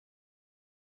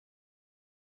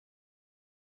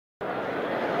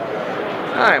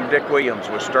Hi, I'm Dick Williams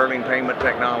with Sterling Payment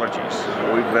Technologies.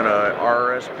 We've been a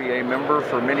RSPA member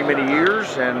for many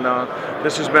years, and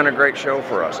this has been a great show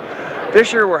for us.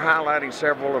 This year we're highlighting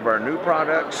several of our new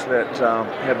products that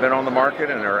have been on the market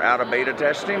and are out of beta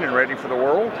testing and ready for the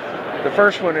world. The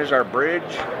first one is our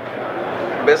Bridge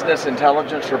Business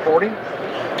Intelligence Reporting.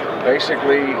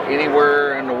 Basically,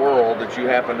 anywhere in the world that you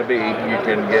happen to be, you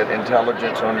can get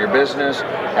intelligence on your business,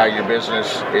 how your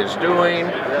business is doing,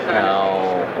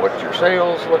 what your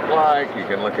sales look like. You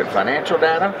can look at financial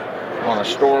data on a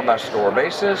store-by-store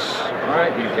basis,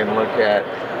 right? You can look at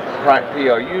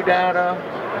POU data,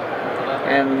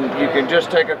 and you can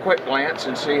just take a quick glance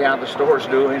and see how the store's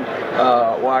doing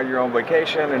while you're on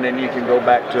vacation, and then you can go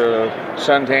back to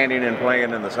sun tanning and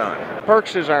playing in the sun.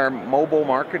 Perks is our mobile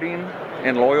marketing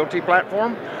and loyalty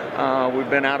platform. We've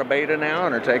been out of beta now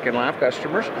and are taking live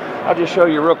customers. I'll just show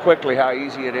you real quickly how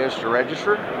easy it is to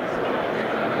register.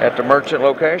 At the merchant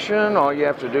location, all you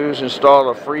have to do is install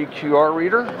a free QR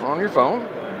reader on your phone.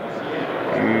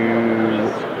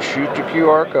 You shoot the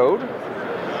QR code,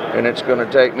 and it's going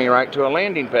to take me right to a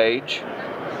landing page.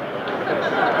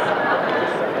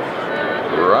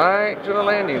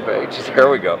 There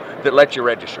we go, that lets you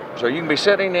register. So you can be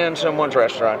sitting in someone's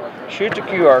restaurant, shoot the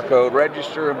QR code,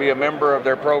 register, and be a member of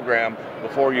their program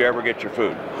before you ever get your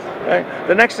food. Okay?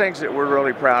 The next things that we're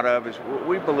really proud of is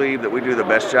we believe that we do the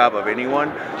best job of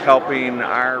anyone helping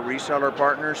our reseller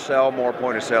partners sell more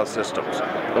point-of-sale systems.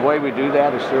 The way we do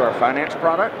that is through our finance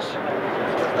products.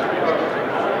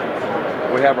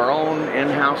 We have our own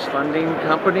in-house funding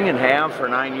company and have for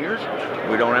 9 years.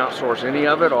 We don't outsource any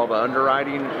of it. All the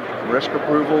underwriting risk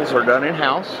approvals are done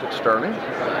in-house at Sterling.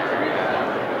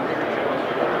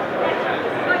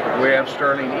 We have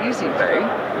Sterling Easy Pay,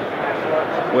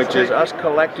 which is us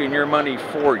collecting your money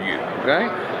for you, okay?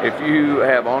 If you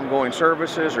have ongoing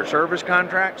services or service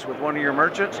contracts with one of your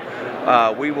merchants,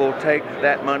 we will take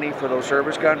that money for those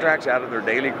service contracts out of their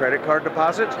daily credit card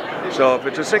deposits. So if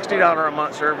it's a $60 a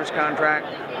month service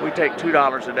contract, we take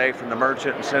 $2 a day from the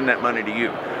merchant and send that money to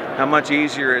you. How much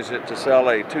easier is it to sell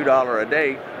a $2 a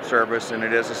day service than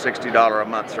it is a $60 a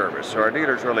month service? So our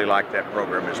dealers really like that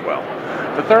program as well.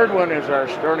 The third one is our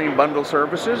Sterling Bundle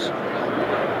Services.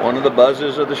 One of the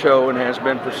buzzes of the show, and has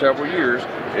been for several years,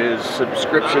 is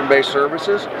subscription-based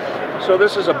services. So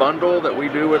this is a bundle that we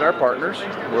do with our partners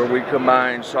where we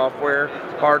combine software,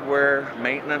 hardware,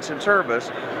 maintenance, and service,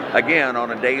 again,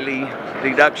 on a daily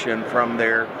deduction from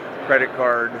their credit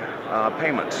card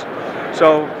payments.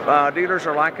 So dealers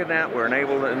are liking that. We're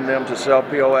enabling them to sell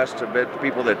POS to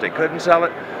people that they couldn't sell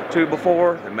it to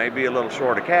before. They may be a little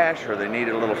short of cash or they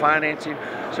needed a little financing.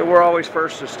 So we're always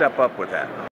first to step up with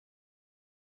that.